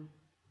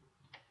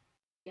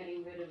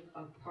getting rid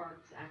of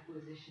Parks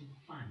Acquisition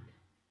Fund,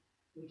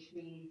 which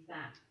means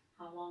that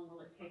how long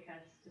will it take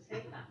us to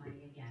save that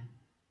money again?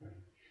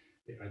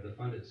 The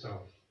fund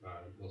itself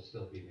will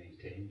still be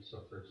maintained.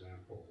 So, for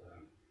example,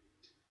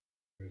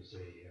 there's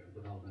a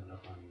development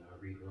up on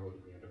Reed Road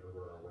at the end of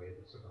Aurora Way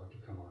that's about to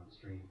come on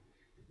stream,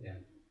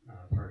 and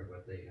part of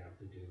what they have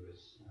to do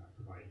is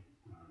provide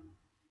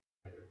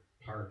either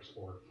parks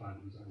or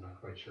funds. I'm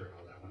not quite sure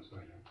how that one's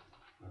going to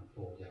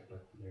unfold yet,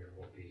 but there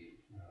will be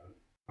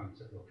funds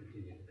that will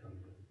continue to come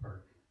into the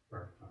park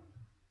fund.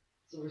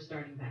 So we're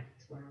starting back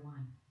at square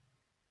one.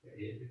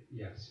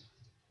 Yes.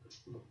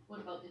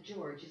 What about the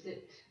George? Is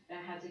it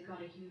has it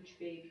got a huge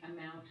big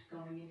amount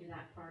going into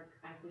that park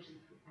acquisition?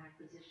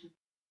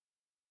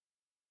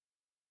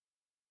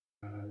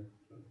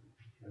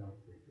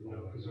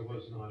 No, because it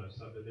was not a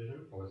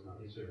subdivision. Oh, it's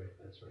not. These That's are right.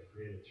 That's right.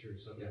 created through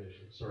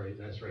subdivision. Sorry,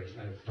 that's right.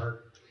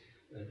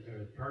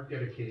 Park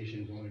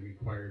dedication is only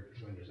required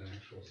when there's an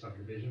actual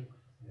subdivision,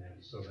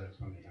 and so that's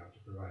when they have to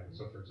provide it.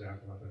 So, for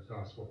example, if it's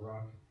Gospel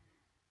Rock,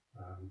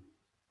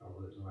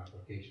 although there's no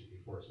application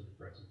before us at the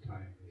present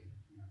time, the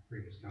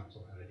previous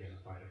council had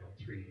identified about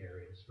 3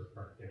 areas for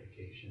park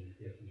dedication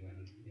if and when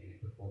any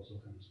proposal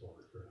comes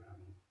forward for an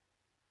avenue.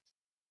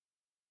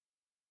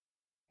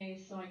 Okay,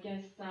 so I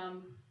guess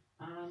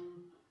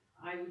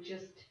I would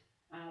just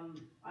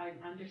I'm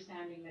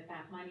understanding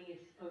that money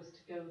is supposed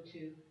to go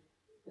to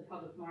the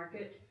public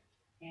market,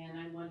 and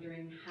I'm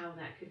wondering how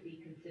that could be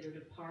considered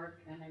a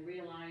park. And I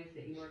realize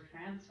that you are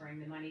transferring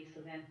the money,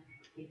 so then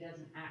it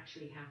doesn't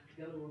actually have to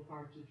go to a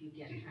park if you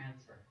get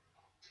transfer.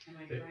 Am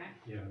I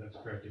correct? Yeah, that's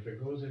correct. If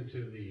it goes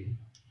into the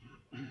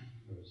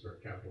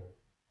capital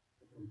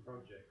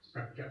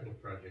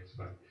projects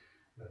fund,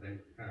 then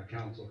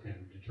council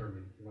can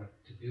determine what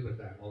to do with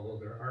that. Although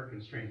there are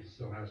constraints, it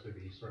still has to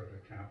be sort of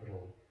a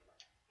capital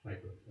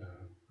type of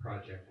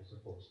project as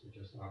opposed to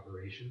just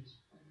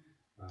operations.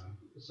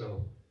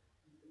 So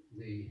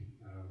when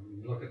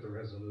you look at the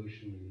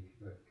resolution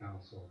that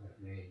council had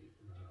made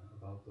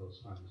about those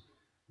funds,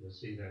 you'll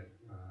see that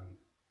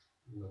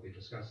we'll be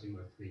discussing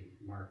with the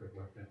market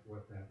what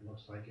that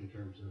looks like in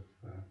terms of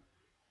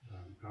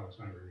how it's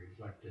going to be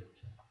reflected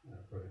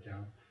for the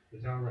town. The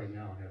town right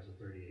now has a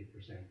 38%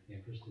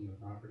 interest in the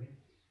property,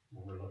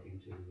 and we're looking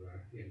to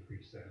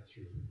increase that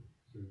through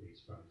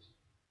these funds.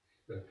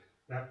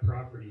 That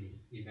property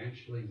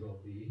eventually will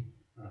be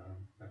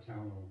a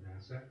town-owned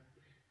asset.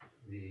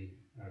 The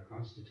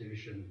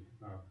constitution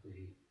of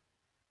the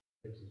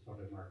Gibsons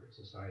Public Market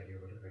Society, or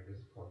whatever I guess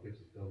it's called,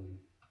 Gibsons Building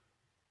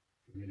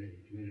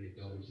Community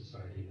Building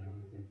Society now,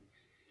 I think,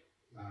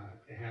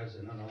 it has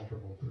an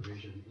unalterable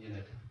provision in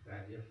it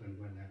that if and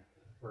when that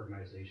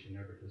organization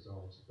ever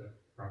dissolves, that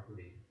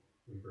property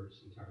reverts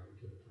entirely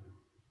to the town.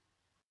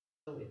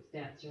 So its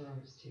debts are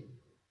ours too,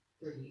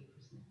 38%.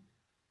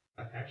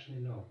 Actually,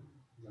 no.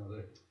 No,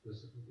 the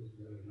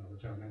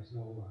town has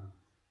no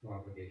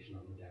obligation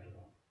on the debt at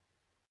all.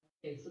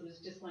 Okay, so there's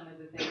just one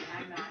other thing.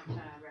 I'm not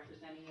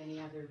representing any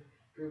other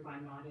group.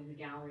 I'm not in the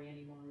gallery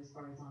anymore as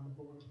far as on the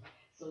board.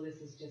 So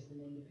this is just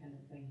an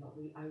independent thing, but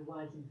I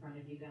was in front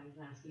of you guys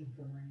asking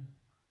for money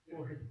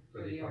for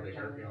the art Public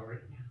Art gallery. Gallery?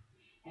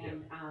 Yeah.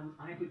 And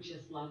I would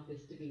just love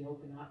this to be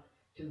open up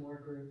to more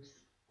groups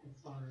as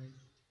far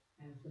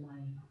as the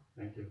money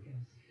Thank you. goes.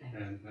 Thanks.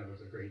 And that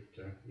was a great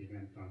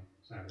event on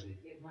Saturday.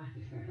 It was,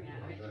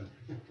 Well yeah. done.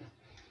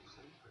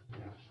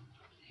 Yeah.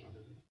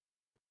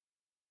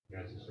 You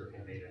guys have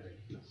certainly made it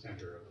a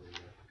center of the,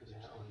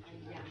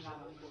 Yeah, I'm not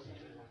on board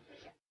anymore.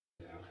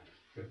 yeah,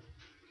 good.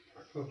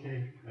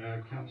 Okay,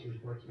 council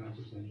reports,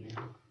 council Sanjay.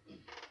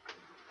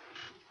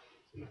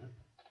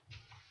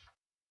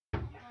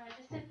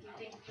 Just a few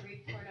things to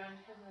report on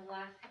from the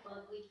last couple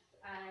of weeks.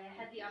 I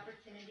had the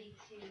opportunity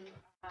to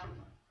have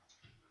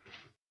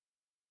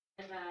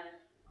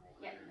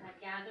a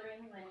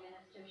gathering when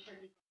Minister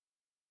Shirley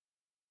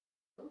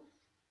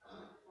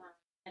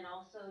and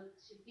also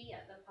to be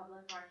at the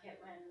public market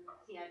when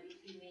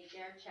CIBC made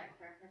their check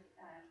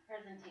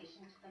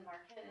presentation to the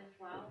market as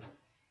well.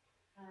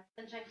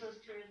 Sunshine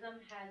Coast Tourism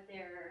had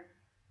their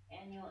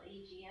annual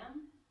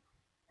AGM,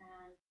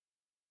 and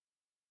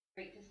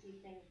great to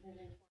see things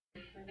moving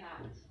forward for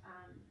that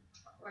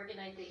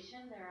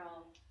organization. They're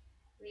all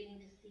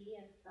waiting to see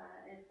if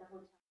the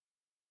hotel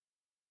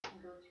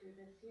can go through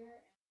this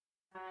year.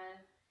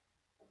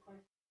 Of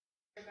course,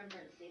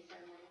 Remembrance Day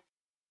ceremony,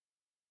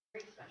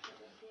 very special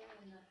this year,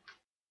 and the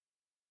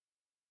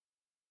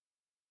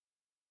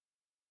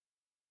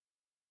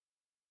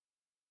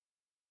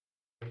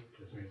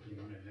Is there anything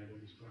you want to add to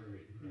this part, or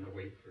we can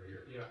wait for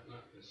your? Yeah,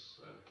 not this,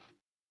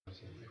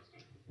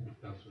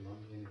 Councilor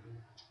Long, anything?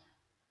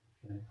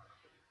 Okay.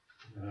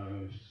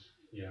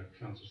 Yeah,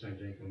 Councilor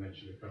Sanjanko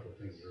mentioned a couple of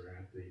things that are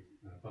at the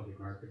public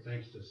market.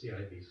 Thanks to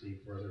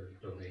CIBC for their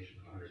donation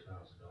of $100,000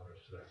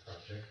 to that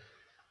project.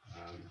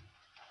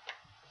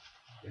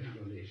 Getting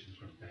donations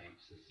from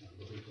banks is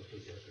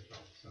unbelievably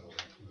difficult, so it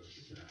was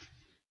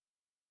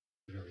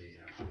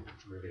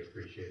really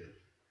appreciated.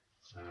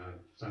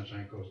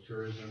 Sunshine Coast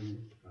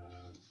Tourism,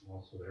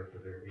 also there for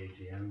their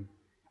AGM.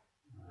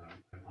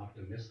 I'm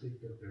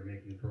optimistic that they're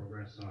making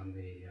progress on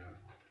the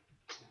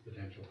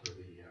potential for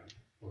the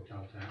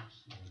hotel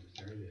tax in this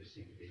area. They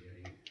seem to be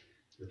getting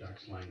the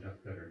ducks lined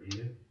up that are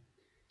needed.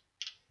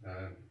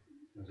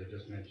 As I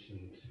just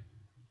mentioned,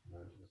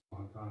 Ms.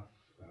 Monkoff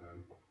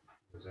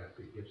was at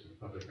the Gibson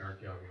Public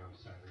Art Gallery on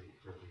Saturday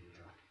for the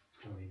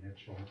Tony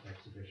Mitchell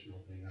exhibition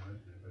opening of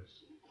it, and it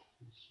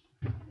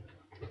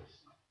was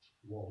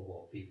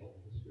wall-to-wall people.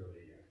 It was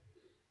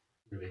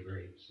really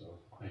great, so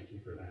thank you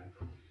for that.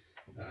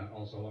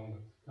 Also, along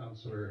with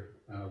Councillor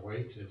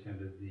White,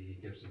 attended the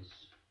Gibsons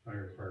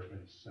Fire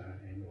Department's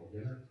annual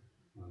dinner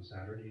on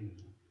Saturday, and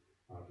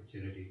an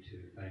opportunity to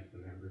thank the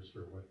members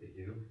for what they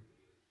do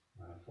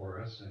for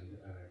us. And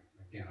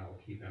again, I'll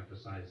keep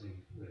emphasizing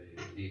the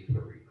need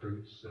for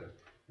recruits.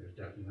 There's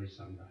definitely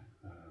some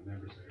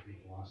members that are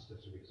being lost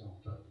as a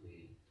result of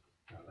the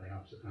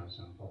layoffs at House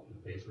on Pulp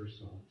and Paper.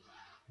 So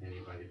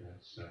anybody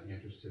that's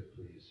interested,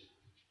 please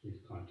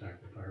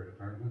contact the fire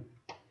department.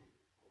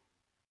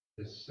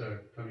 This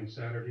coming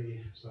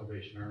Saturday,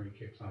 Salvation Army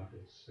kicks off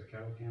its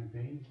cattle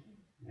campaign,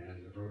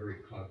 and the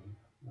Rotary Club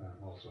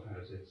also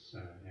has its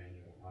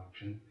annual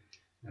auction.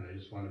 And I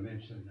just want to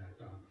mention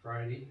that on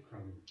Friday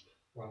from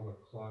 12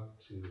 o'clock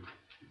to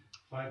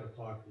 5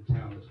 o'clock, the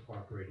town is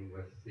cooperating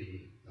with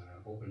the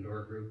Open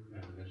Door Group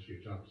and the Ministry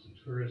of Jobs and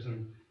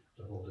Tourism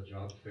to hold a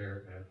job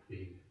fair at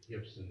the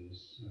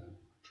Gibsons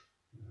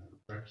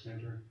Rec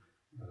Center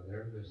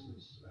there. This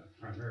is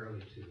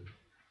primarily to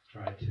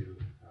try to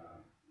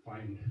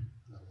find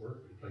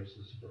work in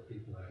places for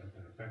people that have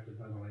been affected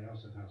by the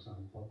layoffs and have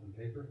some pulp and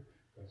paper,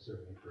 but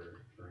certainly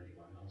for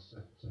anyone else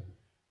that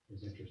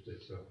is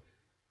interested. So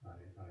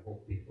I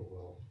hope people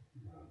will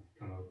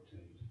come out,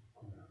 and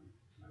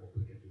I hope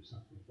we can do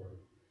something for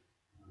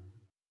them.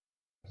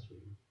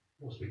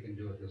 Most we can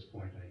do at this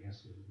point, I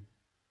guess,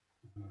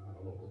 on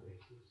a local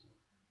basis.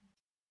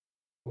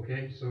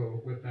 Okay,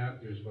 so with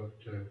that, there's about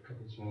a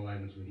couple of small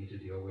items we need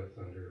to deal with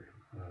under,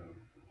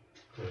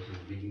 closing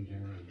the meeting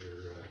here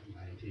under,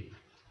 9T.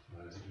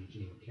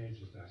 Eugene, can I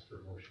just ask for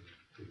a motion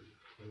to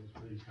close,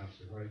 please?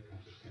 Councillor White,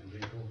 Councillor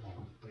Sanjanko,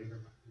 all in favor?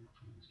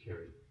 It's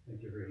carried.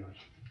 Thank you very much.